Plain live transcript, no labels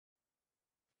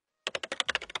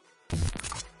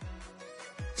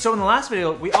So in the last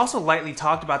video, we also lightly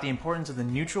talked about the importance of the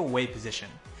neutral wave position.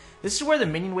 This is where the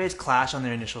minion waves clash on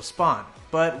their initial spawn.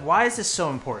 But why is this so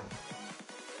important?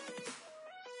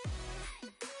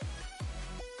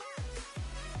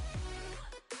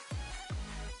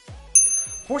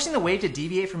 Forcing the wave to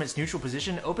deviate from its neutral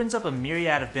position opens up a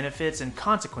myriad of benefits and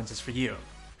consequences for you.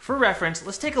 For reference,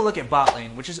 let's take a look at bot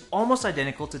lane, which is almost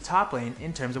identical to top lane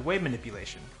in terms of wave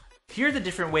manipulation. Here are the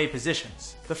different wave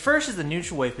positions. The first is the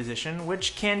neutral wave position,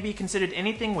 which can be considered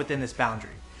anything within this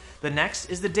boundary. The next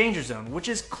is the danger zone, which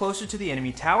is closer to the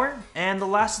enemy tower, and the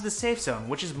last is the safe zone,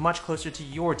 which is much closer to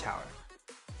your tower.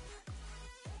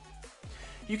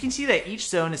 You can see that each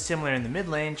zone is similar in the mid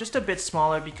lane, just a bit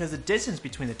smaller because the distance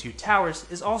between the two towers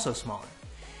is also smaller.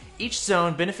 Each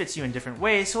zone benefits you in different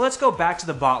ways, so let's go back to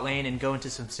the bot lane and go into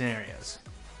some scenarios.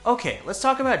 Okay, let's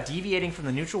talk about deviating from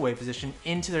the neutral wave position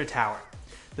into their tower.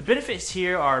 The benefits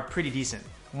here are pretty decent.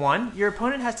 1. Your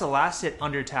opponent has to last hit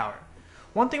under tower.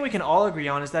 One thing we can all agree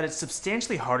on is that it's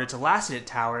substantially harder to last hit at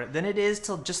tower than it is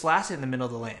to just last hit in the middle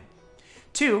of the lane.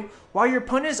 2. While your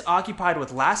opponent is occupied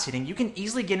with last hitting, you can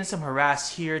easily get in some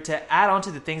harass here to add on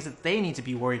to the things that they need to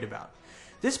be worried about.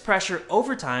 This pressure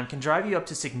over time can drive you up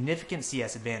to significant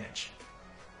CS advantage.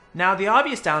 Now the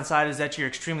obvious downside is that you're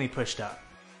extremely pushed up.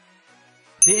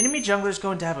 The enemy jungler is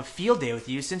going to have a field day with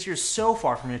you since you're so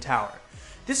far from your tower.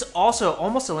 This also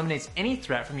almost eliminates any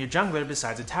threat from your jungler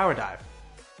besides a tower dive.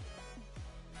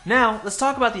 Now let's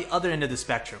talk about the other end of the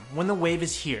spectrum, when the wave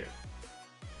is here.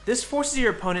 This forces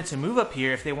your opponent to move up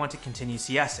here if they want to continue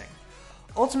CSing.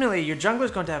 Ultimately, your jungler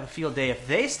is going to have a field day if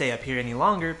they stay up here any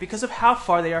longer because of how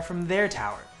far they are from their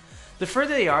tower. The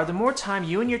further they are, the more time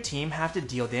you and your team have to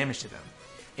deal damage to them.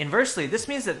 Inversely, this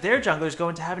means that their jungler is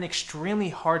going to have an extremely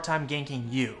hard time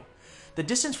ganking you. The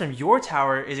distance from your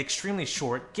tower is extremely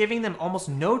short, giving them almost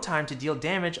no time to deal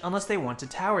damage unless they want to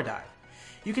tower dive.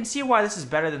 You can see why this is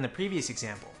better than the previous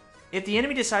example. If the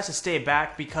enemy decides to stay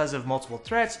back because of multiple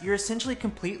threats, you're essentially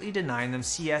completely denying them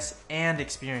CS and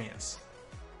experience.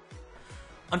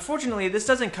 Unfortunately, this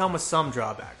doesn't come with some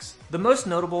drawbacks. The most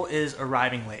notable is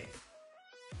arriving late.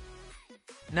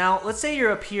 Now, let's say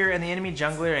you're up here and the enemy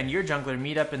jungler and your jungler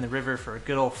meet up in the river for a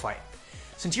good old fight.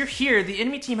 Since you're here, the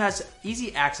enemy team has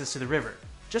easy access to the river.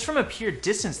 Just from a pure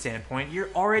distance standpoint, you're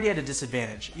already at a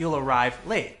disadvantage. You'll arrive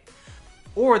late.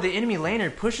 Or the enemy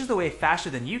laner pushes the wave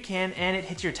faster than you can and it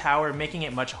hits your tower, making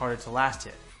it much harder to last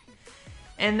hit.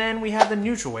 And then we have the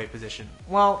neutral wave position.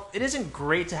 Well, it isn't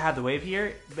great to have the wave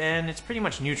here, and it's pretty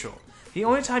much neutral. The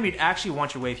only time you'd actually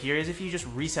want your wave here is if you just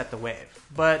reset the wave.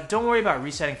 But don't worry about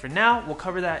resetting for now, we'll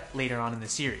cover that later on in the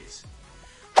series.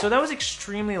 So that was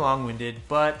extremely long-winded,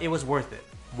 but it was worth it.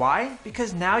 Why?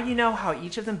 Because now you know how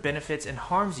each of them benefits and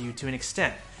harms you to an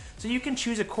extent, so you can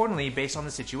choose accordingly based on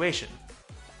the situation.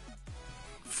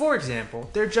 For example,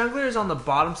 their jungler is on the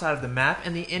bottom side of the map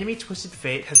and the enemy Twisted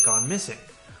Fate has gone missing.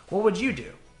 What would you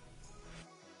do?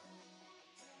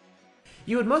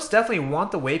 You would most definitely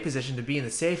want the wave position to be in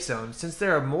the safe zone since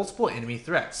there are multiple enemy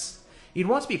threats. You'd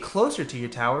want to be closer to your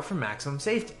tower for maximum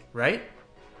safety, right?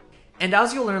 And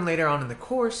as you'll learn later on in the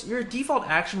course, your default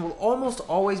action will almost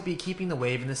always be keeping the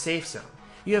wave in the safe zone.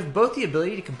 You have both the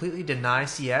ability to completely deny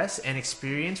CS and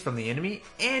experience from the enemy,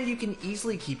 and you can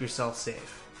easily keep yourself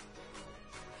safe.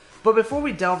 But before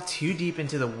we delve too deep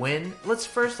into the when, let's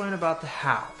first learn about the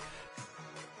how.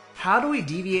 How do we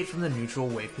deviate from the neutral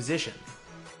wave position?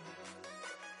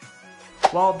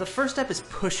 Well, the first step is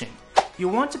pushing.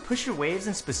 You'll want to push your waves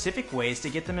in specific ways to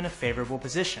get them in a favorable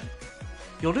position.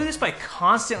 You'll do this by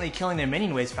constantly killing their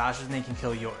minion waves faster than they can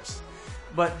kill yours.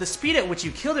 But the speed at which you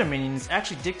kill their minions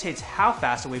actually dictates how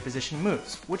fast a wave position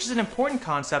moves, which is an important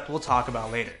concept we'll talk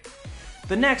about later.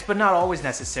 The next, but not always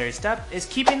necessary step, is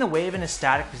keeping the wave in a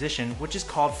static position, which is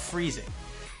called freezing.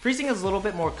 Freezing is a little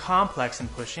bit more complex than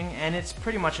pushing, and it's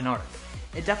pretty much an art.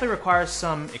 It definitely requires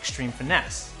some extreme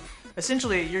finesse.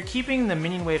 Essentially, you're keeping the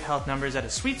minion wave health numbers at a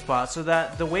sweet spot so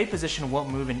that the wave position won't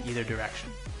move in either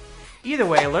direction. Either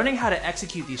way, learning how to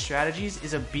execute these strategies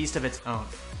is a beast of its own.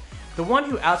 The one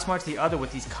who outsmarts the other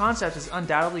with these concepts is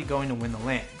undoubtedly going to win the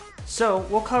lane. So,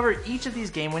 we'll cover each of these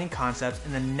game-winning concepts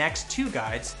in the next 2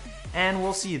 guides, and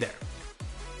we'll see you there.